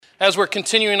As we're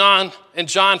continuing on in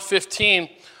John 15,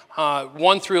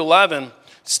 1 through 11,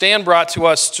 Stan brought to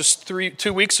us just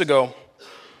 2 weeks ago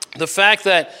the fact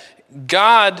that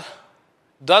God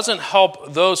doesn't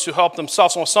help those who help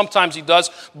themselves. Well, sometimes he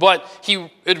does, but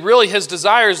his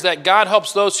desire is that God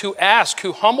helps those who ask,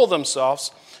 who humble themselves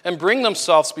and bring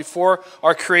themselves before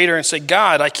our Creator and say,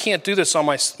 God, I can't do this on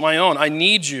my own. I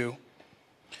need you.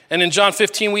 And in John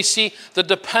 15, we see the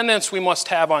dependence we must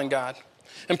have on God.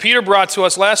 And Peter brought to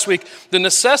us last week the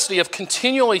necessity of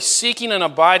continually seeking and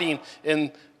abiding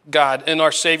in God, in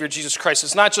our Savior, Jesus Christ.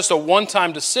 It's not just a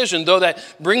one-time decision, though that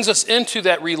brings us into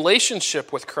that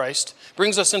relationship with Christ,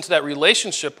 brings us into that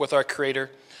relationship with our Creator.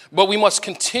 But we must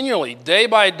continually, day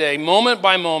by day, moment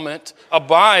by moment,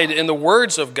 abide in the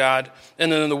words of God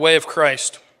and in the way of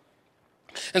Christ.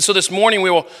 And so this morning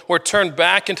we'll turn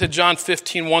back into John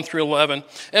 15, 1 through 11,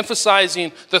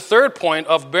 emphasizing the third point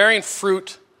of bearing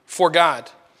fruit for God.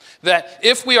 That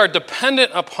if we are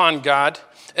dependent upon God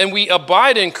and we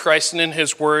abide in Christ and in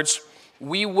his words,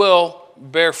 we will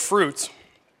bear fruit.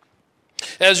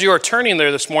 As you are turning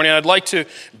there this morning, I'd like to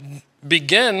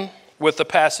begin with the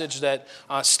passage that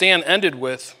Stan ended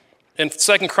with. In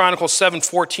 2 Chronicles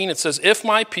 7:14, it says, if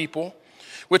my people,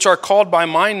 which are called by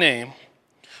my name,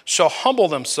 shall humble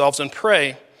themselves and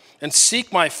pray and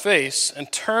seek my face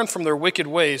and turn from their wicked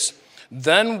ways,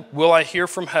 then will I hear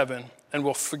from heaven and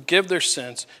will forgive their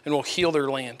sins and will heal their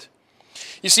land.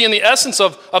 You see, in the essence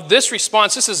of this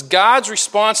response, this is God's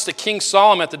response to King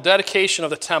Solomon at the dedication of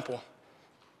the temple,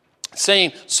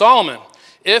 saying, Solomon,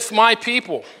 if my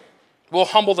people will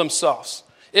humble themselves,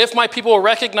 if my people will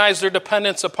recognize their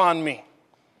dependence upon me,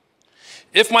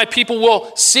 if my people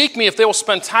will seek me, if they will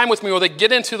spend time with me, or they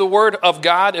get into the word of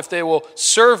God, if they will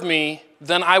serve me,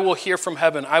 then I will hear from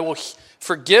heaven. I will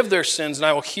forgive their sins and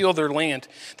I will heal their land.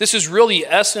 This is really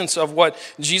the essence of what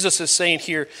Jesus is saying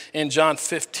here in John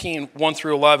 15, 1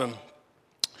 through 11.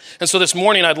 And so this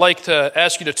morning I'd like to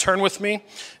ask you to turn with me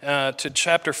to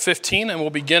chapter 15, and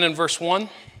we'll begin in verse 1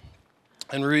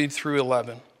 and read through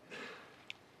 11.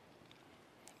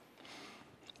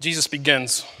 Jesus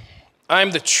begins, I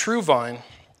am the true vine,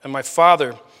 and my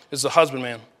Father is the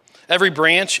husbandman. Every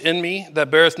branch in me that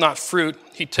beareth not fruit,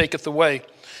 he taketh away.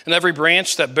 And every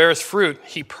branch that beareth fruit,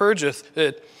 he purgeth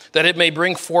it, that it may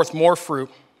bring forth more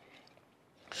fruit.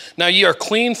 Now ye are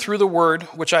clean through the word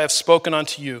which I have spoken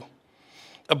unto you.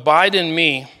 Abide in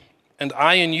me, and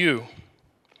I in you.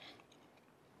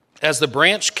 As the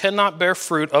branch cannot bear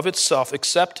fruit of itself,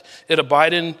 except it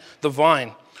abide in the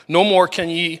vine, no more can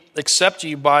ye, except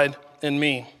ye abide in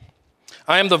me.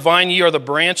 I am the vine, ye are the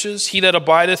branches. He that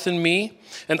abideth in me,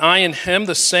 and I in him,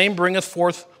 the same bringeth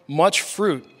forth much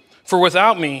fruit. For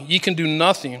without me ye can do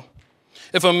nothing.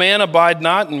 If a man abide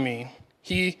not in me,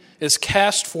 he is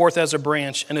cast forth as a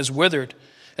branch and is withered,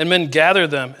 and men gather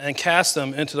them and cast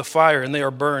them into the fire, and they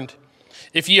are burned.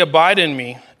 If ye abide in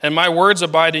me, and my words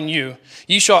abide in you,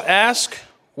 ye shall ask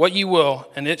what ye will,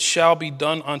 and it shall be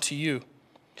done unto you.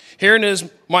 Herein is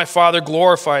my Father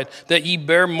glorified, that ye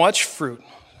bear much fruit,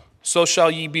 so shall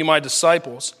ye be my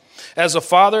disciples. As the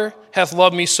Father hath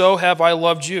loved me, so have I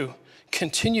loved you.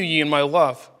 Continue ye in my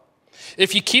love.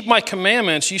 If ye keep my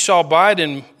commandments, ye shall abide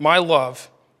in my love,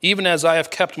 even as I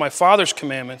have kept my Father's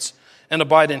commandments and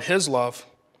abide in his love.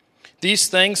 These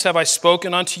things have I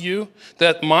spoken unto you,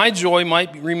 that my joy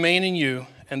might remain in you,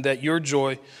 and that your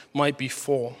joy might be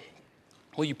full.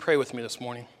 Will you pray with me this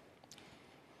morning?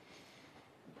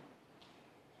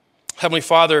 Heavenly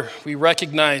Father, we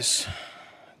recognize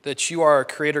that you are our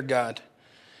creator God,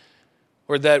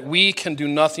 or that we can do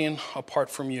nothing apart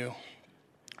from you.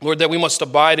 Lord, that we must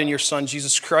abide in your Son,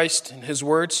 Jesus Christ, and his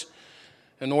words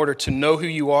in order to know who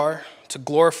you are, to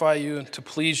glorify you, and to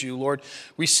please you. Lord,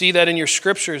 we see that in your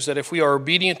scriptures, that if we are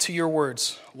obedient to your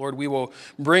words, Lord, we will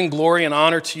bring glory and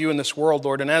honor to you in this world,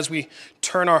 Lord. And as we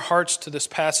turn our hearts to this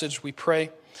passage, we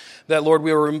pray that, Lord,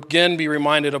 we will again be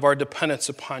reminded of our dependence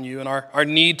upon you and our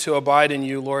need to abide in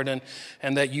you, Lord,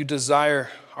 and that you desire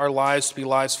our lives to be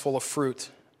lives full of fruit.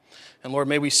 And Lord,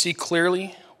 may we see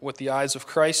clearly with the eyes of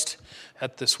Christ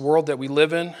at this world that we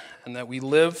live in, and that we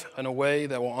live in a way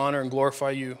that will honor and glorify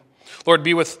you. Lord,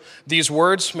 be with these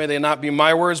words. May they not be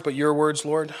my words, but your words,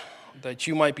 Lord, that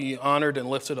you might be honored and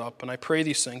lifted up. And I pray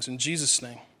these things in Jesus'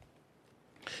 name.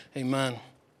 Amen.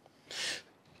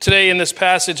 Today in this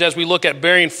passage, as we look at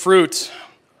bearing fruit,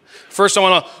 first I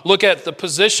want to look at the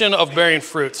position of bearing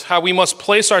fruit, how we must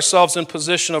place ourselves in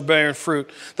position of bearing fruit.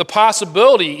 The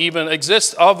possibility even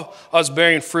exists of us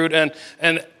bearing fruit, and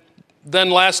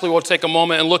then lastly, we'll take a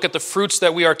moment and look at the fruits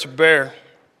that we are to bear,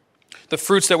 the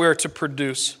fruits that we are to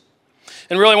produce.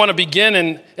 And really I want to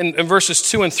begin in verses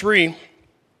 2 and 3.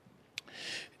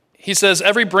 He says,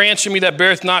 every branch in me that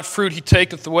beareth not fruit, he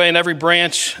taketh away, and every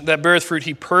branch that beareth fruit,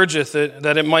 he purgeth it,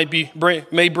 that it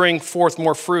may bring forth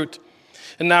more fruit.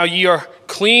 And now ye are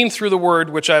clean through the word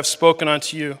which I have spoken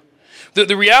unto you.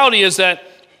 The reality is that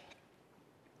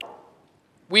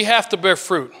we have to bear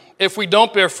fruit. If we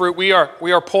don't bear fruit, we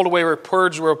are pulled away, we're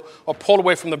purged, we're pulled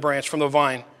away from the branch, from the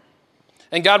vine.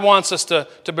 And God wants us to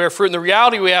bear fruit. And the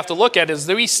reality we have to look at is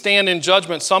that we stand in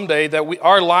judgment someday, that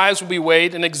our lives will be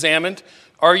weighed and examined.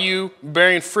 Are you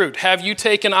bearing fruit? Have you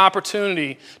taken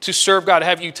opportunity to serve God?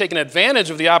 Have you taken advantage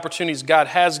of the opportunities God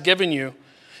has given you?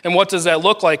 And what does that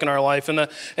look like in our life?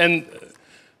 And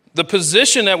the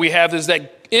position that we have is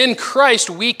that in Christ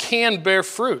we can bear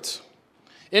fruit.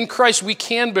 In Christ we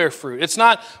can bear fruit. It's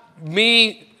not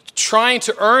me trying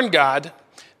to earn God.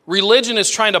 Religion is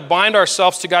trying to bind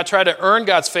ourselves to God, try to earn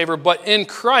God's favor. But in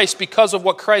Christ, because of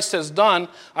what Christ has done,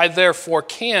 I therefore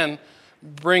can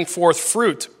bring forth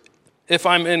fruit if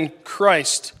I'm in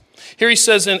Christ. Here he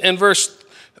says in verse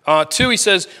 2, he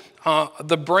says,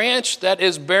 the branch that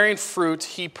is bearing fruit,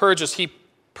 he purges, he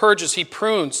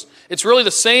prunes. It's really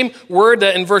the same word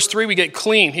that in verse 3 we get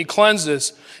clean, he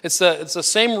cleanses. It's the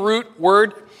same root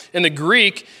word in the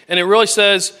Greek, and it really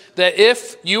says that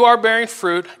if you are bearing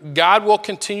fruit, God will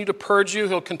continue to purge you,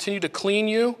 he'll continue to clean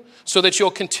you, so that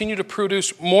you'll continue to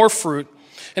produce more fruit.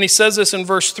 And he says this in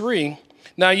verse 3,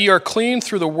 now ye are clean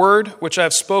through the word which I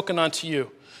have spoken unto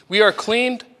you. We are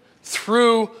cleaned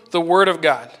through the word of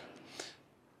God.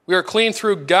 We are clean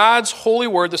through God's holy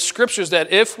word, the scriptures,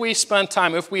 that if we spend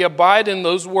time, if we abide in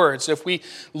those words, if we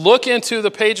look into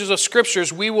the pages of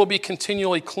scriptures, we will be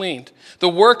continually cleaned. The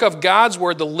work of God's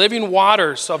word, the living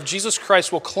waters of Jesus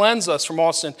Christ will cleanse us from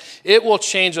all sin. It will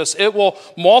change us. It will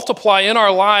multiply in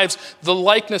our lives the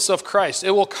likeness of Christ.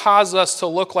 It will cause us to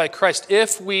look like Christ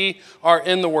if we are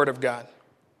in the word of God.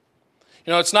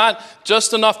 You know, it's not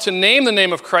just enough to name the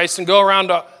name of Christ and go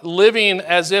around living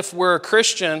as if we're a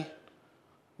Christian.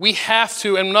 We have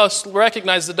to and must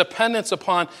recognize the dependence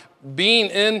upon being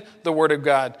in the Word of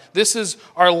God. This is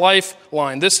our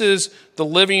lifeline. This is the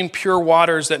living, pure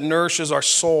waters that nourishes our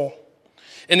soul.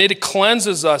 And it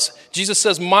cleanses us. Jesus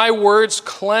says, my words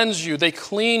cleanse you. They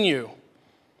clean you.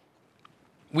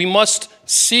 We must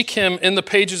seek him in the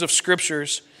pages of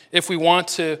Scriptures if we want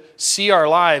to see our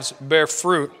lives bear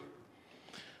fruit.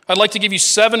 I'd like to give you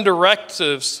 7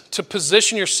 directives to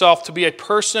position yourself to be a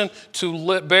person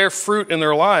to bear fruit in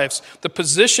their lives. The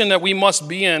position that we must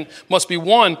be in must be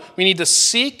 1, we need to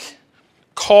seek,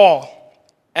 call,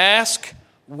 ask,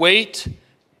 wait,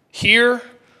 hear,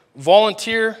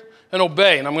 volunteer, and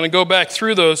obey. And I'm going to go back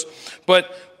through those.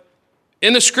 But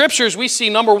in the scriptures, we see,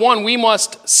 number 1, we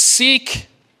must seek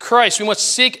Christ. We must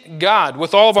seek God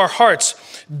with all of our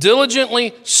hearts.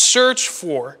 Diligently search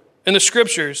for, in the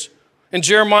scriptures. In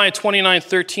Jeremiah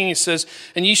 29:13, he says,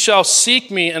 and ye shall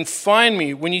seek me and find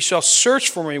me when ye shall search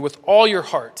for me with all your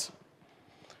heart.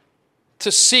 To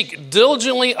seek,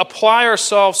 diligently apply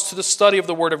ourselves to the study of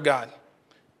the Word of God.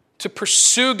 To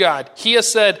pursue God. He has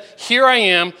said, here I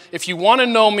am. If you want to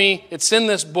know me, it's in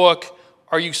this book.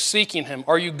 Are you seeking him?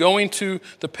 Are you going to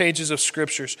the pages of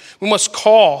Scriptures? We must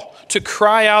call, to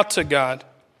cry out to God.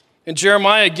 In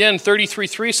Jeremiah, again,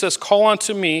 33:3 says, call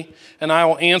unto me, and I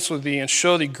will answer thee, and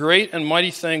show thee great and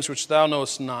mighty things which thou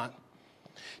knowest not.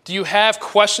 Do you have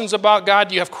questions about God?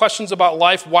 Do you have questions about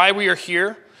life, why we are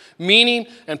here? Meaning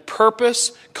and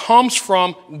purpose comes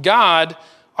from God,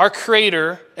 our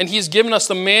Creator, and he's given us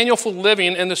the manual for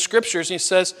living in the Scriptures. And he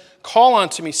says, call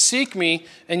unto me, seek me,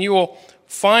 and you will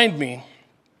find me.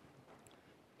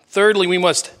 Thirdly, we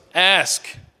must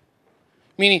ask,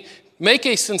 meaning make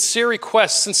a sincere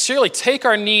request. Sincerely take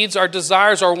our needs, our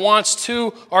desires, our wants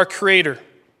to our Creator.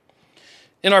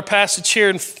 In our passage here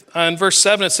in verse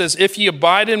 7, it says, if ye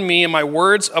abide in me and my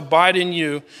words abide in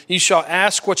you, ye shall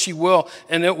ask what ye will,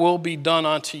 and it will be done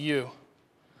unto you.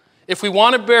 If we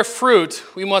want to bear fruit,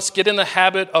 we must get in the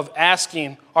habit of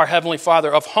asking our Heavenly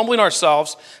Father, of humbling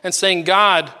ourselves and saying,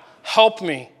 God, help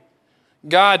me.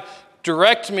 God,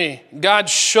 direct me. God,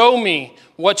 show me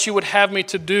what you would have me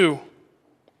to do.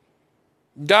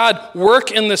 God, work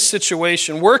in this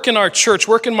situation, work in our church,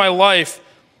 work in my life.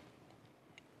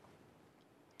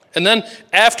 And then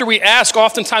after we ask,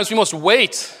 oftentimes we must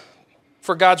wait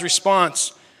for God's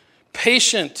response,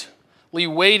 patiently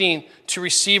waiting to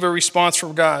receive a response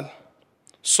from God.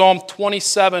 Psalm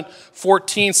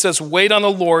 27:14 says, wait on the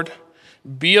Lord,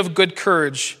 be of good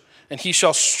courage, and he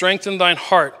shall strengthen thine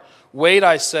heart. Wait,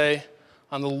 I say,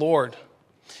 on the Lord.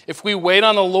 If we wait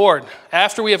on the Lord,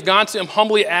 after we have gone to him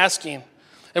humbly asking,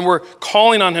 and we're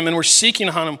calling on him and we're seeking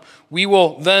on him, we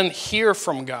will then hear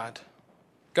from God.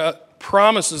 God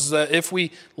promises that if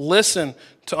we listen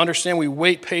to understand. We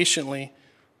wait patiently.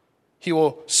 He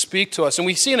will speak to us. And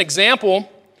we see an example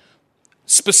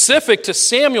specific to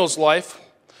Samuel's life,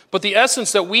 but the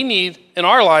essence that we need in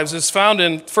our lives is found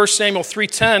in 1 Samuel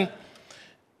 3:10.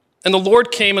 And the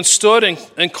Lord came and stood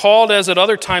and called as at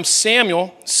other times,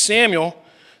 Samuel, Samuel.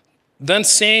 Then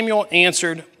Samuel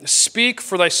answered, Speak,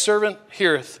 for thy servant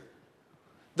heareth.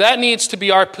 That needs to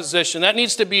be our position. That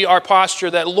needs to be our posture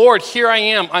that, Lord, here I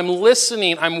am. I'm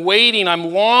listening. I'm waiting.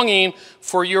 I'm longing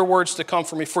for your words to come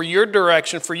from me, for your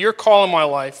direction, for your call in my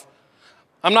life.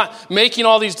 I'm not making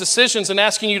all these decisions and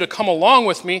asking you to come along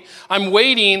with me. I'm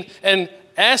waiting and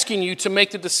asking you to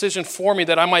make the decision for me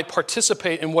that I might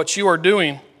participate in what you are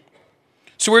doing.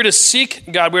 So we're to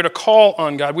seek God. We're to call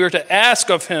on God. We're to ask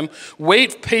of him,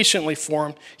 wait patiently for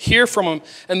him, hear from him.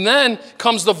 And then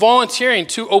comes the volunteering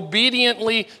to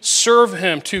obediently serve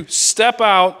him, to step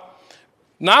out,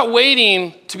 not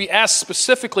waiting to be asked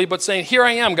specifically, but saying, here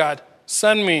I am, God,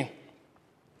 send me.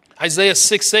 Isaiah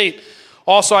 6:8.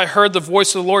 Also, I heard the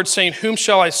voice of the Lord saying, Whom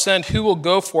shall I send? Who will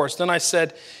go for us? Then I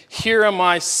said, Here am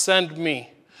I, send me.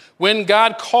 When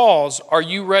God calls, are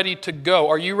you ready to go?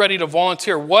 Are you ready to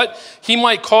volunteer? What he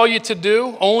might call you to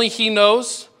do, only he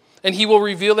knows, and he will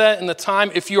reveal that in the time.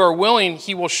 If you are willing,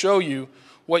 he will show you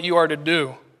what you are to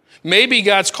do. Maybe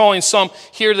God's calling some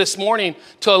here this morning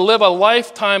to live a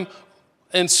lifetime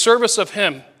in service of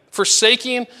him,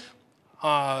 forsaking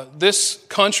this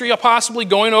country, possibly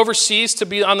going overseas to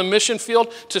be on the mission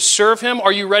field to serve him.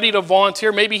 Are you ready to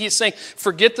volunteer? Maybe he's saying,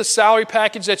 forget the salary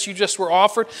package that you just were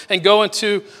offered and go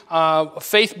into a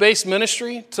faith-based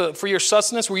ministry for your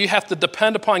sustenance where you have to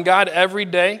depend upon God every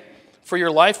day for your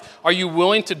life. Are you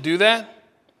willing to do that?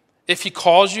 If he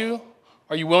calls you,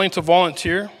 are you willing to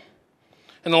volunteer?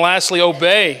 And then lastly,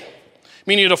 obey,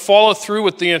 meaning to follow through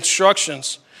with the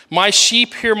instructions. My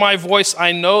sheep hear my voice,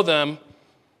 I know them,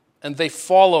 and they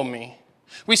follow me.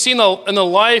 We see in the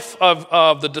life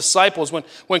of the disciples,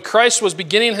 when Christ was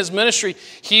beginning his ministry,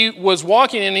 he was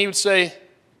walking and he would say,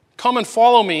 come and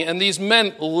follow me. And these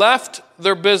men left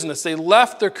their business, they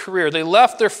left their career, they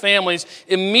left their families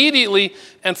immediately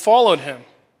and followed him.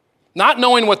 Not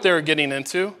knowing what they were getting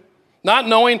into, not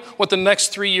knowing what the next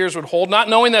 3 years would hold, not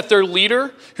knowing that their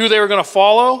leader, who they were going to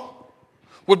follow,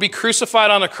 would be crucified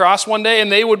on a cross one day,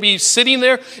 and they would be sitting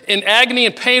there in agony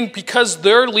and pain because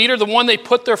their leader, the one they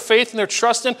put their faith and their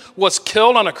trust in, was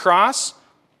killed on a cross.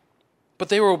 But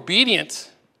they were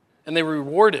obedient, and they were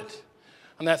rewarded.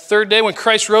 On that third day when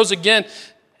Christ rose again,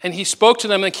 and he spoke to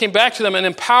them and came back to them and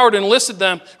empowered and enlisted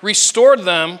them, restored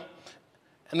them,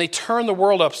 and they turned the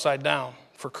world upside down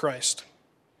for Christ.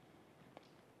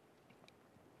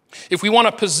 If we want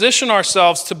to position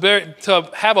ourselves to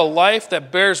have a life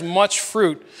that bears much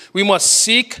fruit, we must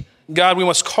seek God, we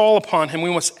must call upon him, we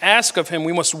must ask of him,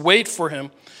 we must wait for him,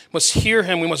 we must hear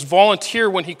him, we must volunteer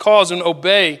when he calls and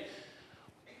obey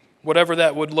whatever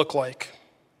that would look like.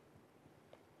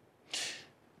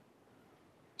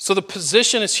 So the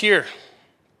position is here.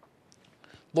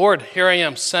 Lord, here I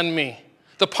am, send me.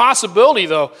 The possibility,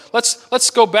 though,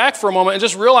 let's go back for a moment and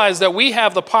just realize that we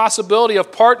have the possibility of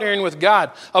partnering with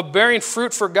God, of bearing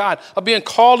fruit for God, of being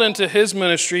called into his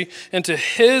ministry, into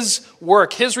his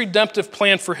work, his redemptive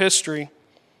plan for history.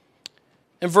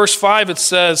 In verse 5 it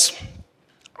says,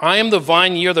 I am the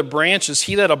vine, ye are the branches.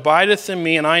 He that abideth in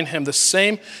me and I in him, the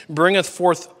same bringeth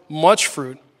forth much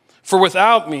fruit. For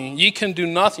without me ye can do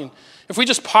nothing. If we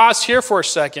just pause here for a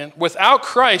second, without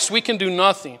Christ, we can do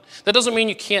nothing. That doesn't mean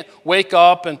you can't wake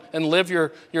up and live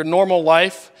your normal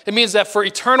life. It means that for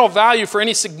eternal value, for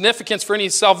any significance, for any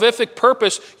salvific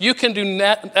purpose, you can do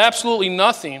absolutely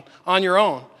nothing on your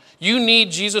own. You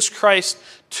need Jesus Christ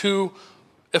to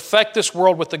affect this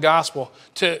world with the gospel,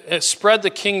 to spread the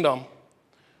kingdom,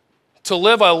 to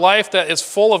live a life that is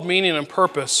full of meaning and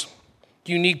purpose.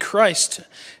 You need Christ.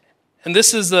 And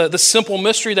this is the simple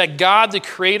mystery that God, the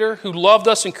Creator, who loved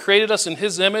us and created us in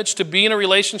his image to be in a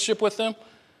relationship with him,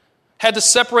 had to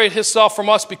separate himself from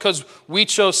us because we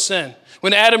chose sin.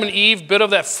 When Adam and Eve bit of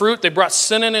that fruit, they brought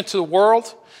sin into the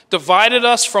world, divided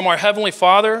us from our Heavenly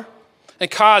Father,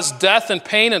 and caused death and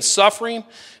pain and suffering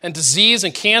and disease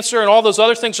and cancer and all those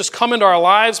other things just come into our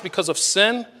lives because of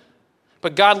sin.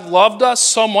 But God loved us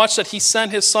so much that he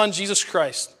sent his Son, Jesus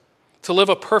Christ, to live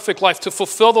a perfect life, to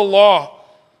fulfill the law,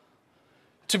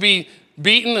 to be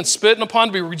beaten and spitten upon,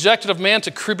 to be rejected of man,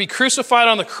 to be crucified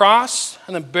on the cross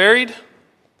and then buried,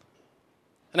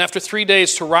 and after 3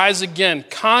 days to rise again,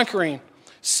 conquering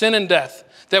sin and death,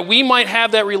 that we might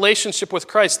have that relationship with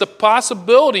Christ. The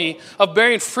possibility of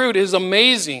bearing fruit is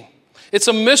amazing. It's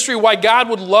a mystery why God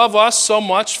would love us so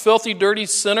much, filthy, dirty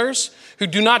sinners who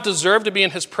do not deserve to be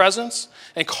in his presence,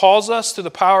 and calls us through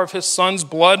the power of his son's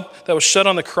blood that was shed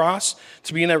on the cross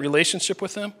to be in that relationship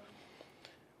with him,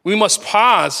 we must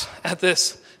pause at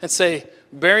this and say,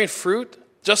 bearing fruit,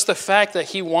 just the fact that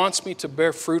he wants me to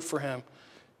bear fruit for him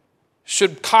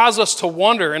should cause us to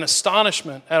wonder in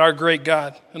astonishment at our great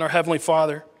God and our Heavenly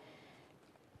Father.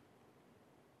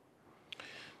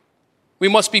 We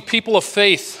must be people of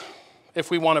faith if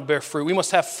we want to bear fruit. We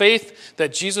must have faith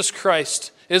that Jesus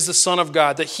Christ is the Son of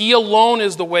God, that he alone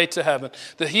is the way to heaven,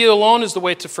 that he alone is the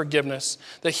way to forgiveness,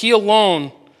 that he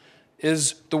alone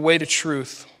is the way to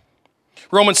truth.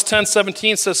 Romans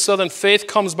 10:17 says, so then faith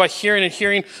comes by hearing, and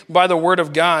hearing by the word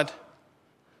of God.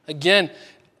 Again,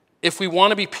 if we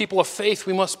want to be people of faith,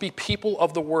 we must be people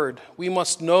of the word. We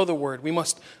must know the word. We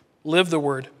must live the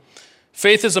word.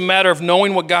 Faith is a matter of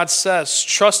knowing what God says,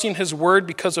 trusting his word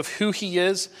because of who he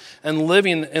is, and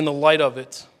living in the light of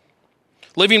it.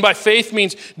 Living by faith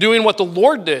means doing what the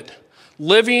Lord did,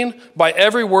 living by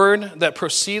every word that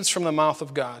proceeds from the mouth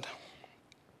of God.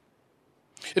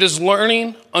 It is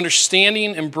learning,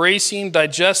 understanding, embracing,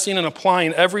 digesting, and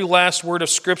applying every last word of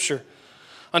Scripture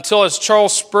until, as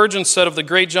Charles Spurgeon said of the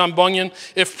great John Bunyan,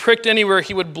 if pricked anywhere,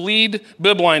 he would bleed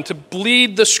bibline. To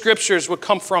bleed the Scriptures would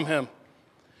come from him.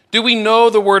 Do we know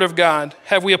the Word of God?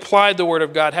 Have we applied the Word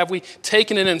of God? Have we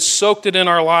taken it and soaked it in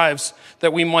our lives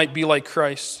that we might be like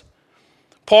Christ?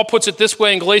 Paul puts it this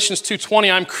way in Galatians 2:20,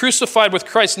 I'm crucified with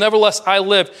Christ, nevertheless I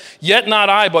live, yet not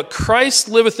I, but Christ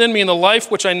liveth in me. In the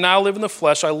life which I now live in the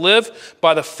flesh, I live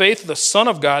by the faith of the Son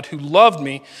of God who loved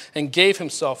me and gave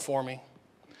himself for me.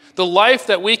 The life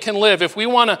that we can live, if we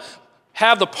want to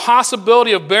have the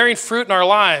possibility of bearing fruit in our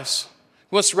lives,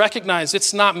 we must recognize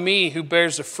it's not me who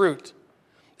bears the fruit.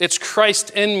 It's Christ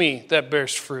in me that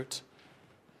bears fruit.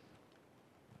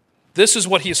 This is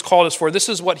what he has called us for. This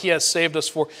is what he has saved us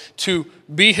for, to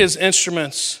be his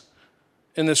instruments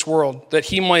in this world, that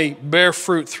he might bear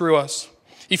fruit through us.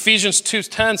 Ephesians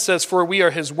 2:10 says, for we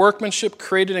are his workmanship,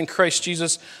 created in Christ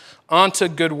Jesus unto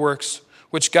good works,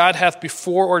 which God hath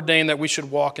before ordained that we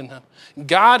should walk in them.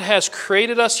 God has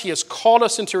created us. He has called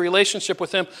us into relationship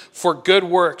with him for good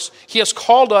works. He has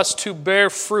called us to bear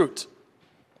fruit.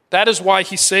 That is why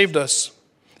he saved us.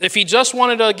 If he just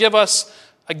wanted to give us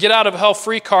a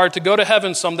get-out-of-hell-free card to go to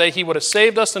heaven someday, he would have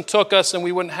saved us and took us, and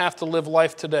we wouldn't have to live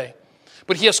life today.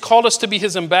 But he has called us to be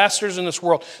his ambassadors in this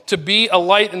world, to be a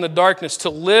light in the darkness, to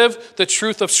live the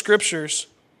truth of Scriptures,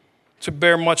 to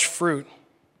bear much fruit.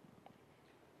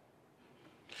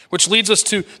 Which leads us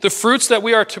to the fruits that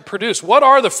we are to produce. What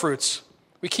are the fruits?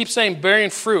 We keep saying bearing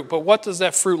fruit, but what does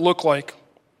that fruit look like?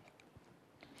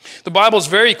 The Bible is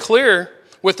very clear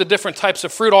with the different types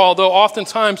of fruit, although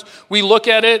oftentimes we look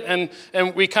at it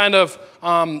and we kind of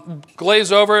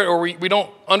glaze over it, or we don't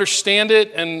understand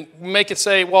it and make it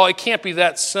say, well, it can't be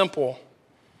that simple.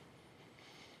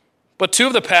 But two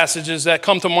of the passages that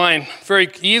come to mind very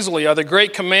easily are the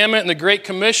Great Commandment and the Great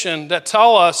Commission that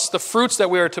tell us the fruits that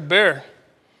we are to bear.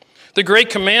 The Great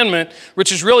Commandment,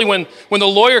 which is really when the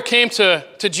lawyer came to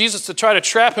Jesus to try to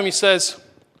trap him, he says,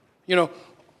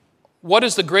 what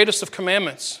is the greatest of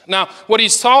commandments? Now, what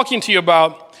he's talking to you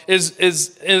about is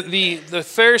the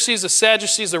Pharisees, the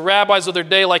Sadducees, the rabbis of their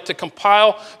day like to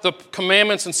compile the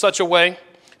commandments in such a way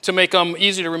to make them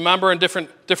easy to remember and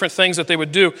different things that they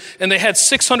would do. And they had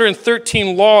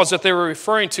 613 laws that they were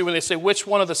referring to when they say which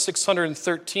one of the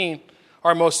 613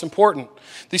 are most important.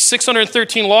 These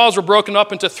 613 laws were broken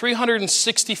up into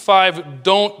 365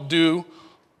 don't do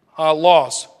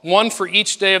laws, one for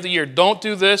each day of the year. Don't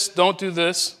do this, don't do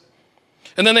this.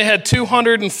 And then they had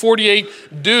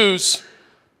 248 do's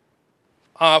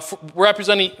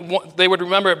representing, they would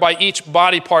remember it by each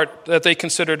body part that they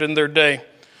considered in their day.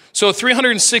 So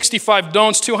 365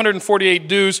 don'ts, 248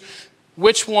 do's.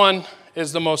 Which one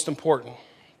is the most important?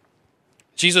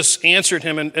 Jesus answered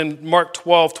him in Mark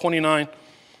 12:29.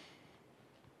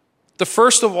 The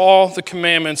first of all the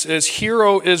commandments is, Hear,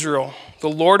 O Israel, the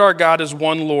Lord our God is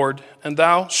one Lord, and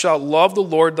thou shalt love the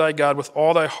Lord thy God with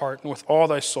all thy heart, and with all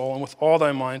thy soul, and with all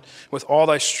thy mind, with all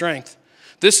thy strength.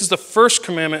 This is the first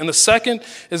commandment. And the second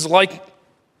is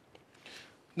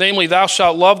namely, thou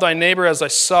shalt love thy neighbor as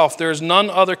thyself. There is none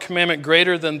other commandment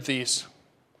greater than these.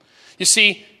 You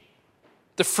see,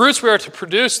 the fruits we are to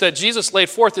produce that Jesus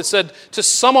laid forth, it said, to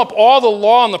sum up all the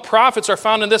law and the prophets are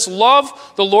found in this: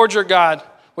 love the Lord your God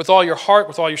with all your heart,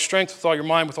 with all your strength, with all your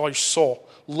mind, with all your soul.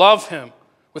 Love him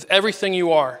with everything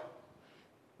you are.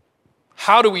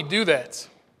 How do we do that?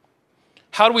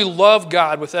 How do we love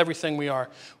God with everything we are?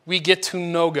 We get to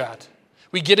know God.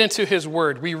 We get into his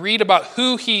word. We read about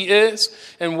who he is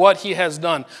and what he has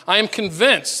done. I am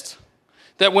convinced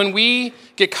That when we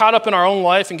get caught up in our own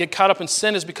life and get caught up in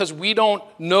sin is because we don't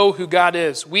know who God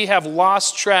is. We have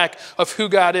lost track of who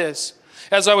God is.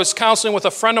 As I was counseling with a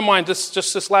friend of mine just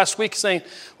this last week saying,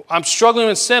 I'm struggling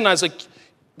with sin, I was like,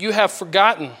 you have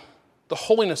forgotten the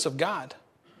holiness of God.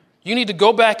 You need to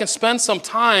go back and spend some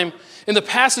time in the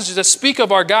passages that speak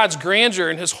of our God's grandeur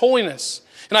and his holiness.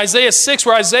 In Isaiah 6,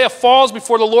 where Isaiah falls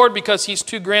before the Lord because he's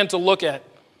too grand to look at.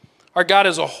 Our God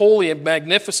is a holy and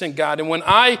magnificent God. And when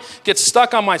I get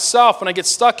stuck on myself, when I get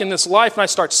stuck in this life and I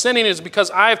start sinning, it's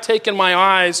because I have taken my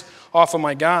eyes off of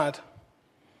my God.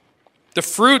 The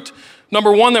fruit,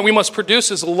 number one, that we must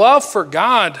produce is love for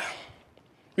God.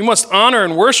 We must honor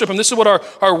and worship him. This is what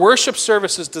our worship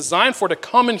service is designed for, to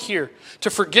come in here, to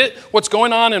forget what's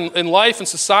going on in life and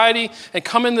society, and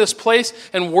come in this place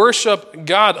and worship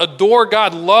God, adore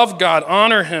God, love God,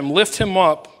 honor him, lift him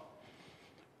up.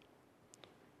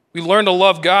 We learn to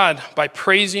love God by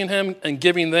praising him and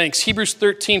giving thanks. Hebrews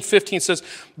 13:15 says,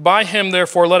 by him,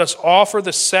 therefore, let us offer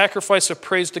the sacrifice of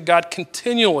praise to God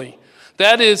continually.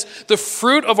 That is the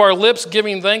fruit of our lips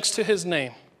giving thanks to his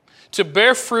name. To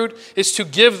bear fruit is to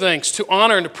give thanks, to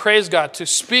honor and to praise God, to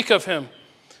speak of him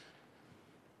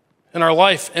in our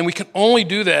life. And we can only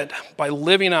do that by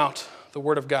living out the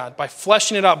word of God, by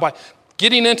fleshing it out, by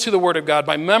getting into the word of God,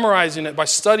 by memorizing it, by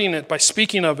studying it, by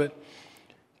speaking of it.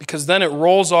 Because then it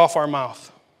rolls off our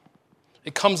mouth.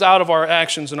 It comes out of our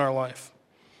actions in our life.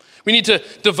 We need to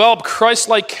develop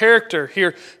Christ-like character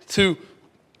here to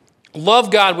love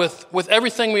God with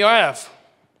everything we have.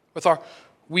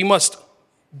 We must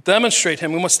demonstrate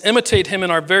him. We must imitate him in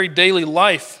our very daily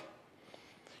life.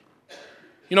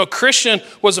 You know, Christian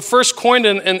was the first coined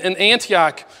in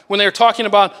Antioch when they were talking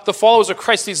about the followers of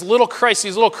Christ, these little Christ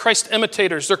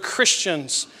imitators. They're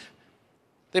Christians.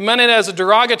 They meant it as a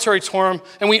derogatory term,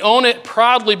 and we own it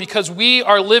proudly because we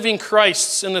are living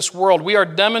Christs in this world. We are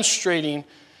demonstrating.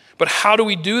 But how do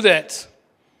we do that?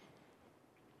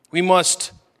 We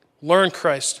must learn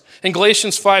Christ. In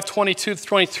Galatians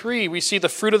 5:22-23, we see the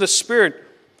fruit of the Spirit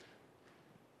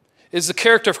is the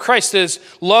character of Christ, is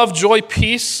love, joy,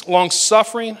 peace,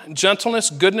 long-suffering, gentleness,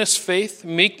 goodness, faith,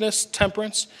 meekness,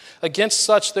 temperance. Against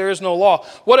such there is no law.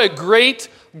 What a great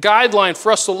guideline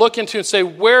for us to look into and say,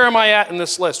 where am I at in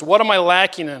this list? What am I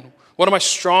lacking in? What am I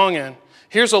strong in?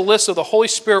 Here's a list of the Holy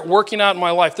Spirit working out in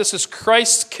my life. This is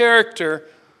Christ's character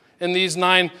in these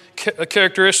 9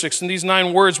 characteristics. In these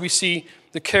 9 words, we see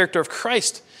the character of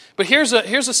Christ. But here's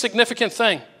a significant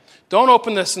thing. Don't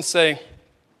open this and say,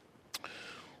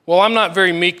 well, I'm not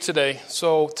very meek today,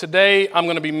 so today I'm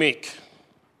going to be meek.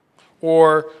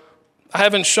 Or I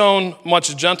haven't shown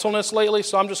much gentleness lately,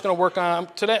 so I'm just going to work on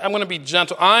it. Today I'm going to be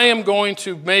gentle. I am going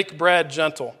to make Brad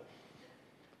gentle.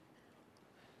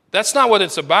 That's not what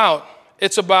it's about.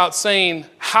 It's about saying,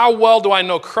 how well do I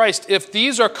know Christ? If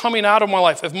these are coming out of my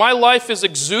life, if my life is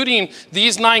exuding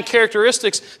these 9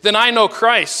 characteristics, then I know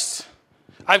Christ.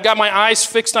 I've got my eyes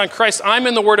fixed on Christ. I'm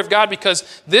in the Word of God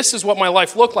because this is what my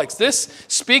life looked like. This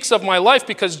speaks of my life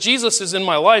because Jesus is in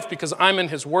my life because I'm in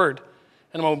his Word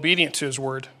and I'm obedient to his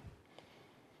Word.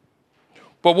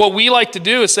 But what we like to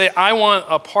do is say, I want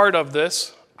a part of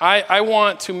this. I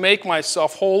want to make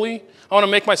myself holy. I want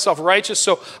to make myself righteous.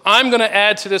 So I'm going to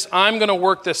add to this. I'm going to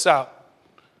work this out.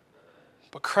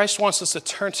 But Christ wants us to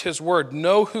turn to his Word,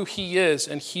 know who he is,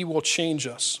 and he will change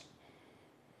us.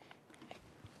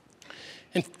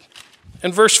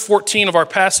 In verse 14 of our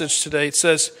passage today, it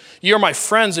says, you are my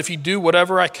friends if you do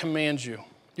whatever I command you.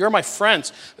 You are my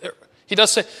friends. He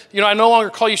does say, I no longer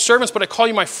call you servants, but I call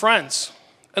you my friends.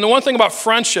 And the one thing about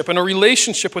friendship and a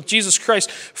relationship with Jesus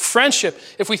Christ, friendship,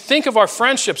 if we think of our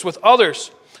friendships with others,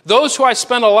 those who I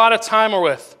spend a lot of time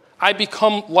with, I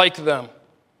become like them.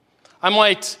 I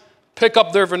might pick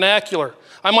up their vernacular.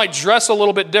 I might dress a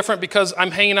little bit different because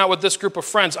I'm hanging out with this group of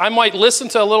friends. I might listen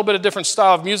to a little bit of different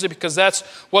style of music because that's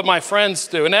what my friends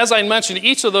do. And as I mentioned,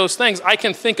 each of those things, I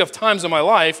can think of times in my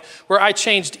life where I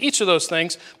changed each of those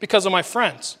things because of my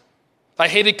friends. I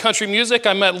hated country music.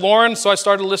 I met Lauren, so I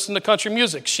started listening to country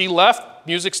music. She left.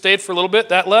 Music stayed for a little bit.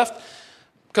 That left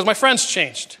because my friends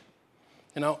changed.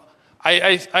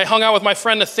 I hung out with my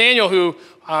friend Nathaniel, who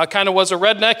kind of was a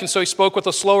redneck, and so he spoke with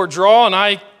a slower drawl, and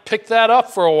I picked that up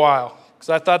for a while because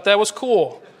I thought that was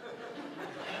cool.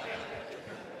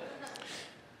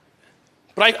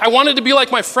 But I wanted to be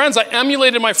like my friends. I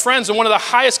emulated my friends, and one of the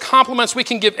highest compliments we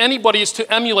can give anybody is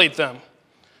to emulate them,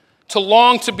 to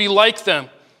long to be like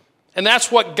them. And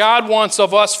that's what God wants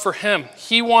of us for him.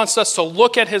 He wants us to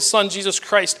look at his son, Jesus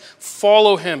Christ,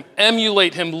 follow him,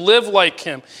 emulate him, live like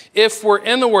him. If we're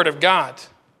in the Word of God,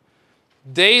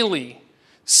 daily,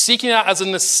 seeking out as a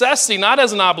necessity, not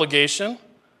as an obligation.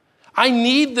 I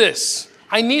need this.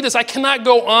 I need this. I cannot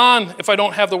go on if I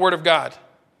don't have the Word of God.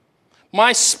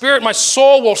 My spirit, my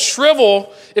soul will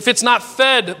shrivel if it's not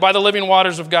fed by the living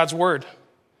waters of God's Word.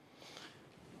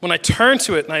 When I turn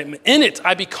to it and I'm in it,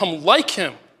 I become like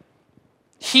Him.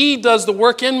 He does the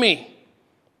work in me.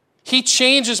 He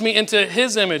changes me into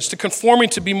His image, to conforming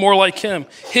to be more like Him.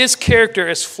 His character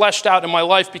is fleshed out in my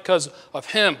life because of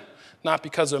Him, not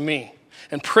because of me.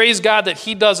 And praise God that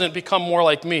He doesn't become more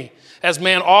like me, as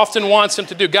man often wants Him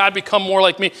to do. God, become more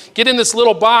like me. Get in this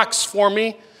little box for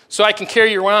me so I can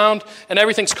carry you around and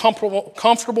everything's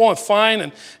comfortable and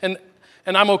fine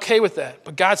and I'm okay with that.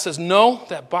 But God says, no,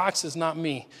 that box is not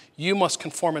me. You must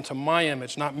conform into my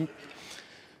image, not me.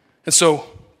 And so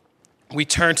we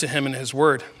turn to Him in His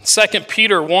Word. 2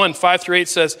 Peter 1, 5-8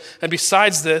 says, and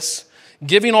besides this,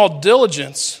 giving all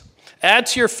diligence, add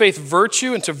to your faith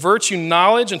virtue, and to virtue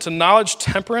knowledge, and to knowledge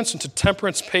temperance, and to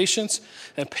temperance patience,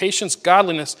 and patience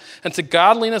godliness, and to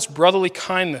godliness brotherly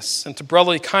kindness, and to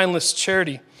brotherly kindness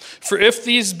charity. For if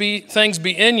these things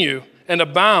be in you and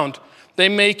abound, they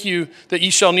make you that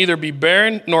ye shall neither be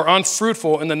barren nor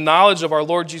unfruitful in the knowledge of our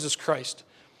Lord Jesus Christ.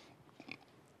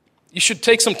 You should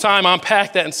take some time,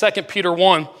 unpack that in 2 Peter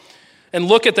 1, and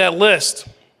look at that list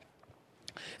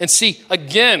and see,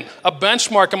 again, a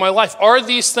benchmark in my life. Are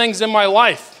these things in my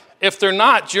life? If they're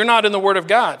not, you're not in the Word of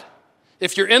God.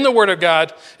 If you're in the Word of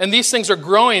God and these things are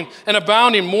growing and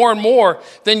abounding more and more,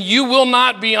 then you will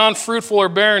not be unfruitful or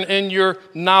barren in your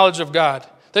knowledge of God.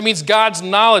 That means God's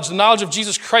knowledge, the knowledge of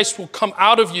Jesus Christ, will come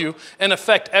out of you and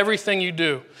affect everything you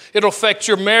do. It'll affect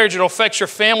your marriage, it'll affect your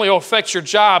family, it'll affect your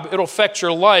job, it'll affect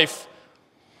your life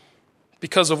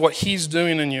because of what He's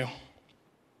doing in you.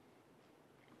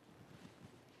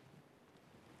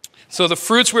 So the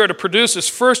fruits we are to produce is,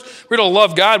 first, we're to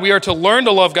love God. We are to learn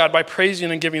to love God by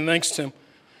praising and giving thanks to Him.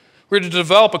 We're to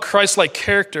develop a Christ-like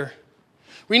character.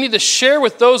 We need to share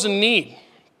with those in need.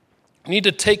 We need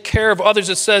to take care of others.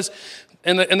 It says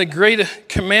in the great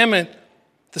commandment,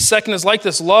 the second is like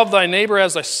this, love thy neighbor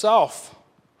as thyself.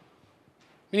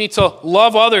 We need to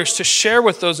love others, to share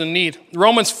with those in need.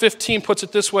 Romans 15 puts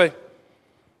it this way,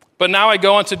 but now I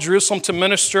go unto Jerusalem to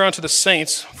minister unto the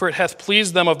saints, for it hath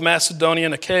pleased them of Macedonia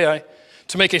and Achaia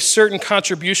to make a certain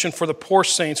contribution for the poor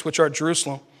saints which are at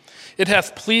Jerusalem. It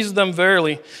hath pleased them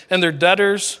verily, and their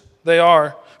debtors they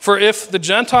are. For if the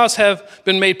Gentiles have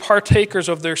been made partakers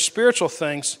of their spiritual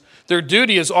things, their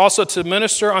duty is also to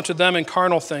minister unto them in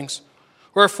carnal things.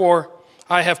 Wherefore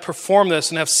I have performed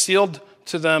this and have sealed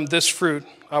to them this fruit.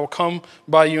 I will come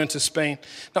by you into Spain.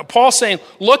 Now, Paul's saying,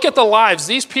 look at the lives.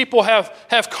 These people have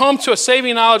come to a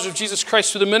saving knowledge of Jesus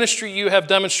Christ through the ministry you have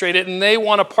demonstrated, and they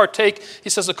want to partake, he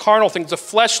says, the carnal things, the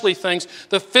fleshly things,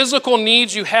 the physical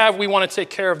needs you have, we want to take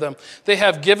care of them. They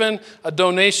have given a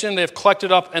donation, they have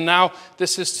collected up, and now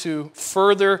this is to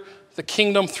further the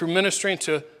kingdom through ministering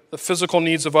to the physical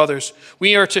needs of others.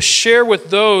 We are to share with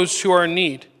those who are in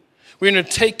need. We are to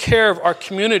take care of our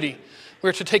community.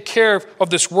 We're to take care of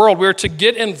this world. We're to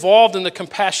get involved in the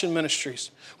compassion ministries.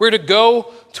 We're to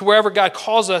go to wherever God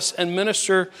calls us and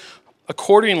minister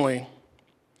accordingly.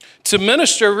 To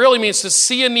minister really means to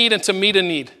see a need and to meet a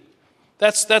need.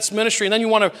 That's ministry. And then you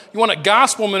want a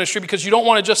gospel ministry because you don't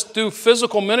want to just do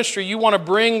physical ministry. You want to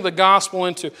bring the gospel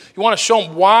into. You want to show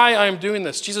them why I am doing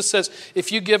this. Jesus says,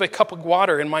 if you give a cup of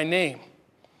water in my name,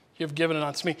 you have given it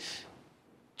unto me.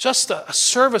 Just a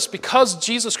service because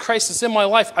Jesus Christ is in my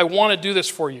life. I want to do this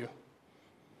for you.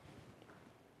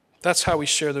 That's how we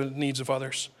share the needs of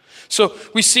others. So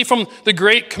we see from the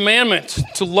great commandment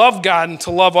to love God and to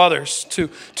love others,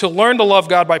 to learn to love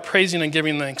God by praising and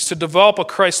giving thanks, to develop a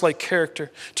Christ-like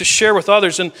character, to share with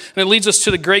others. And it leads us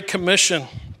to the Great Commission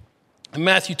in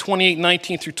Matthew 28,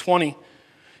 19 through 20. It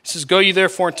says, go ye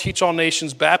therefore and teach all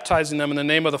nations, baptizing them in the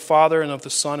name of the Father and of the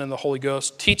Son and the Holy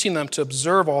Ghost, teaching them to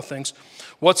observe all things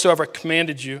whatsoever I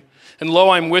commanded you. And lo,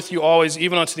 I am with you always,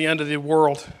 even unto the end of the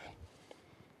world.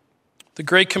 The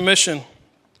Great Commission,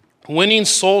 winning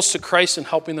souls to Christ and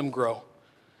helping them grow.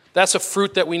 That's a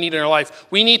fruit that we need in our life.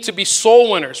 We need to be soul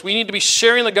winners. We need to be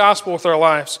sharing the gospel with our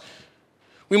lives.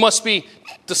 We must be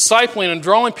discipling and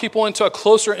drawing people into a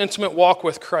closer, intimate walk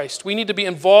with Christ. We need to be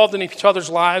involved in each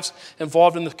other's lives,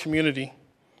 involved in the community.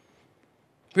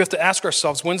 We have to ask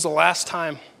ourselves, when's the last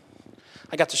time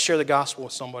I got to share the gospel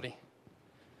with somebody?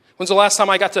 When's the last time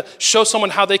I got to show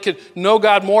someone how they could know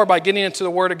God more by getting into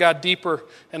the Word of God deeper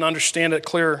and understand it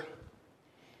clearer?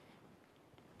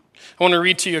 I want to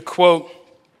read to you a quote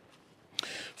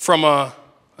from a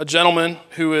gentleman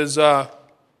who is,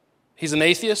 he's an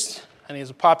atheist, and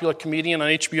he's a popular comedian on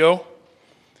HBO.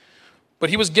 But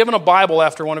he was given a Bible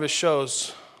after one of his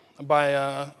shows by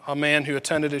a man who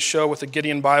attended his show with a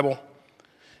Gideon Bible.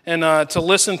 And to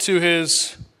listen to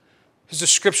his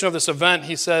description of this event,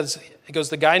 he goes,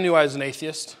 the guy knew I was an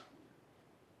atheist.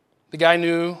 The guy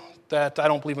knew that I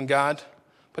don't believe in God.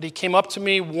 But he came up to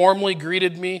me, warmly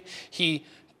greeted me. He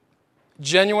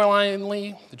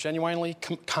genuinely,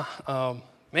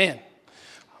 man,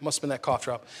 must have been that cough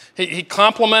drop. He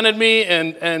complimented me,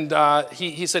 and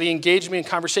he said he engaged me in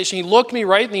conversation. He looked me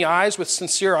right in the eyes with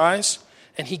sincere eyes,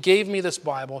 and he gave me this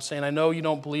Bible, saying, I know you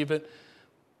don't believe it,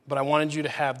 but I wanted you to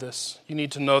have this. You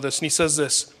need to know this. And he says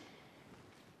this,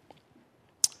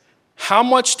 how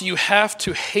much do you have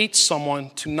to hate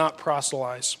someone to not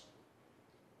proselytize?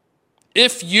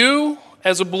 If you,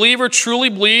 as a believer, truly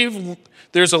believe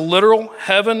there's a literal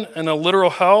heaven and a literal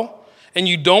hell, and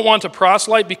you don't want to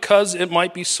proselyte because it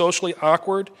might be socially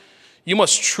awkward, you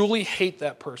must truly hate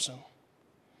that person.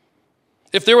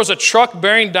 If there was a truck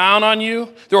bearing down on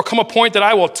you, there will come a point that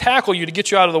I will tackle you to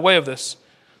get you out of the way of this.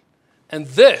 And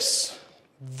this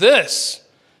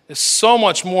is so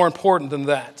much more important than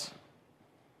that.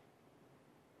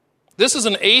 This is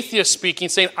an atheist speaking,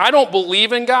 saying, I don't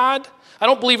believe in God, I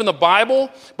don't believe in the Bible,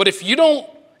 but if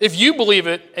you believe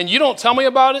it and you don't tell me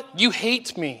about it, you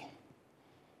hate me.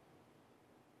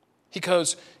 He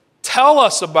goes, tell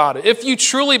us about it. If you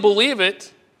truly believe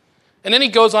it. And then he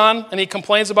goes on and he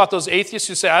complains about those atheists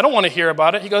who say, I don't want to hear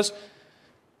about it. He goes,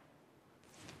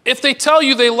 if they tell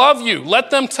you they love you, let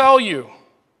them tell you.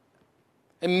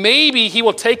 And maybe he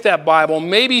will take that Bible,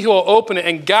 maybe he will open it,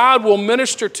 and God will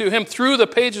minister to him through the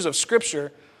pages of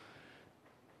Scripture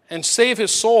and save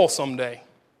his soul someday.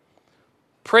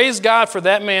 Praise God for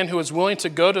that man who is willing to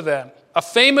go to that. A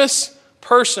famous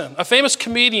person, a famous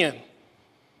comedian.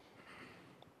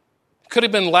 Could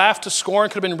have been laughed to scorn,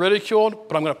 could have been ridiculed,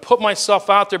 but I'm going to put myself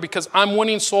out there because I'm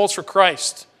winning souls for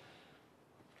Christ.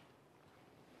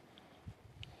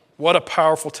 What a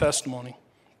powerful testimony.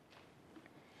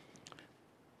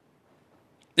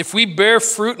 If we bear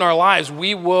fruit in our lives,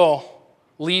 we will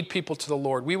lead people to the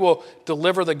Lord. We will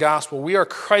deliver the gospel. We are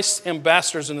Christ's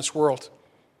ambassadors in this world.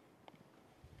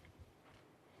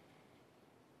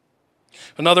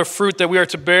 Another fruit that we are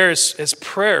to bear is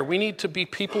prayer. We need to be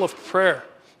people of prayer.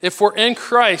 If we're in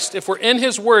Christ, if we're in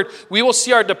His Word, we will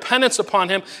see our dependence upon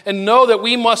Him and know that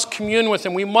we must commune with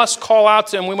Him. We must call out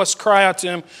to Him. We must cry out to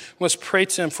Him. We must pray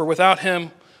to Him. For without Him,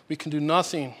 we can do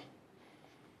nothing.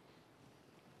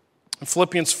 In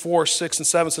Philippians 4, 6, and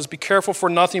 7 says, be careful for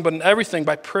nothing, but in everything,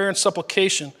 by prayer and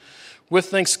supplication, with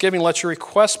thanksgiving, let your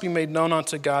requests be made known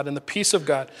unto God, and the peace of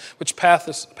God, which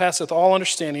passeth all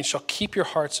understanding, shall keep your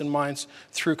hearts and minds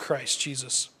through Christ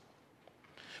Jesus.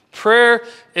 Prayer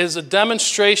is a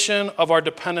demonstration of our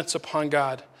dependence upon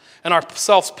God and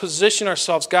ourselves, position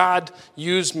ourselves. God,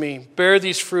 use me. Bear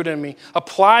these fruit in me.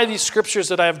 Apply these scriptures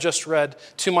that I have just read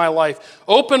to my life.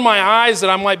 Open my eyes that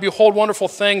I might behold wonderful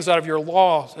things out of your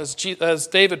law, as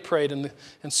David prayed in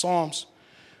Psalms.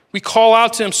 We call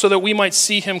out to Him so that we might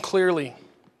see Him clearly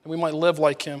and we might live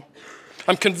like Him.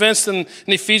 I'm convinced in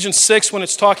Ephesians 6 when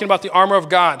it's talking about the armor of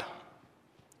God,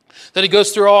 that he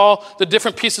goes through all the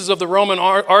different pieces of the Roman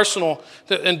arsenal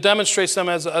and demonstrates them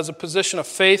as a position of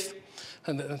faith.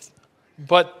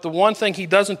 But the one thing he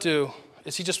doesn't do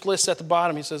is he just lists at the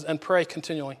bottom, he says, and pray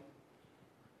continually.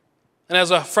 And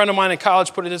as a friend of mine in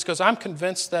college put it, he goes, I'm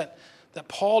convinced that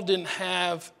Paul didn't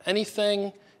have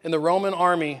anything in the Roman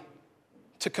army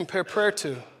to compare prayer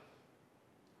to. He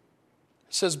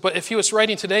says, but if he was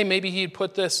writing today, maybe he'd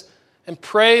put this, and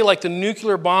pray like the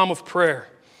nuclear bomb of prayer.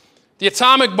 The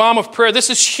atomic bomb of prayer. This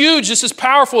is huge. This is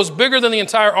powerful. It's bigger than the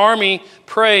entire army.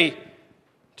 Pray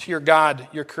to your God,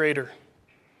 your Creator.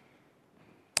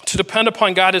 To depend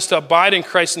upon God is to abide in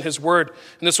Christ and His Word,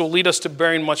 and this will lead us to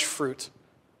bearing much fruit.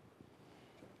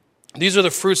 These are the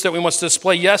fruits that we must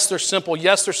display. Yes, they're simple.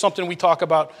 Yes, they're something we talk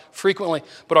about frequently,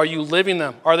 but are you living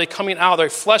them? Are they coming out? Are they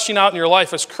fleshing out in your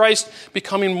life? Is Christ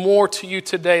becoming more to you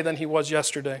today than He was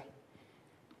yesterday?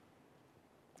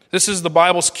 This is the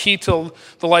Bible's key to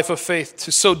the life of faith,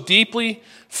 to so deeply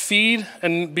feed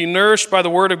and be nourished by the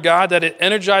Word of God that it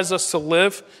energizes us to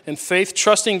live in faith,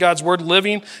 trusting God's Word,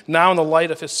 living now in the light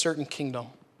of His certain kingdom.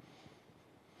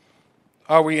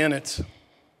 Are we in it?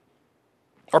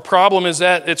 Our problem is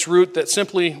at its root that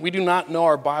simply we do not know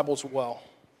our Bibles well.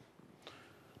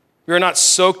 We are not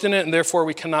soaked in it, and therefore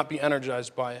we cannot be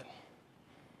energized by it.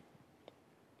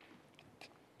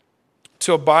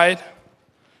 To abide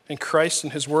in Christ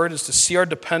and His Word is to see our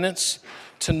dependence,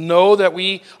 to know that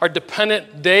we are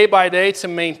dependent day by day to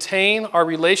maintain our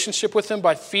relationship with Him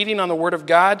by feeding on the Word of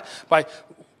God, by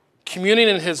communing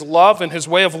in His love and His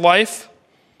way of life,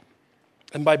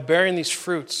 and by bearing these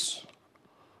fruits.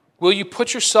 Will you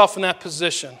put yourself in that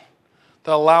position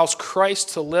that allows Christ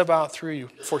to live out through you.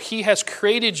 For he has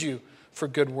created you for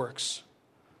good works.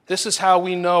 This is how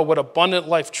we know what abundant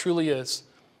life truly is,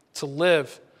 to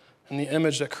live in the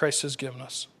image that Christ has given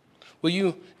us. Will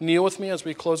you kneel with me as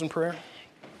we close in prayer?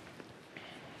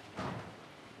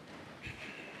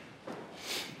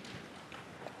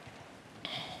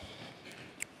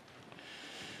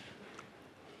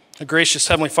 A gracious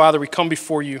Heavenly Father, we come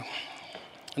before you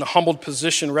in a humbled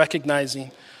position,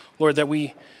 recognizing, Lord, that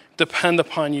we depend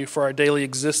upon you for our daily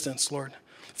existence, Lord.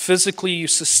 Physically, you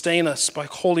sustain us by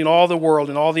holding all the world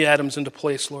and all the atoms into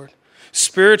place, Lord.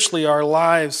 Spiritually, our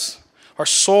lives, our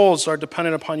souls are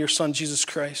dependent upon your Son, Jesus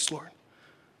Christ, Lord.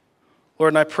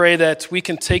 Lord, and I pray that we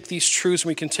can take these truths and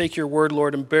we can take your word,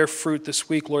 Lord, and bear fruit this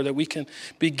week, Lord, that we can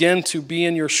begin to be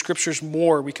in your scriptures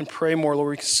more. We can pray more,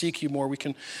 Lord. We can seek you more. We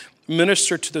can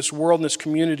minister to this world and this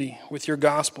community with your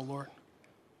gospel, Lord.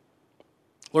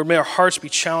 Lord, may our hearts be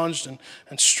challenged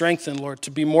and strengthened, Lord,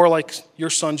 to be more like your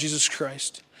Son, Jesus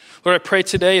Christ. Lord, I pray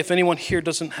today, if anyone here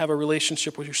doesn't have a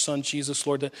relationship with your Son, Jesus,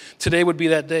 Lord, that today would be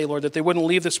that day, Lord, that they wouldn't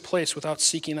leave this place without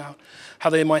seeking out how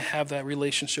they might have that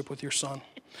relationship with your Son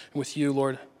and with you,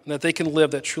 Lord, and that they can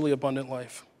live that truly abundant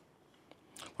life.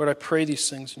 Lord, I pray these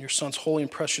things in your Son's holy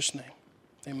and precious name.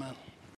 Amen.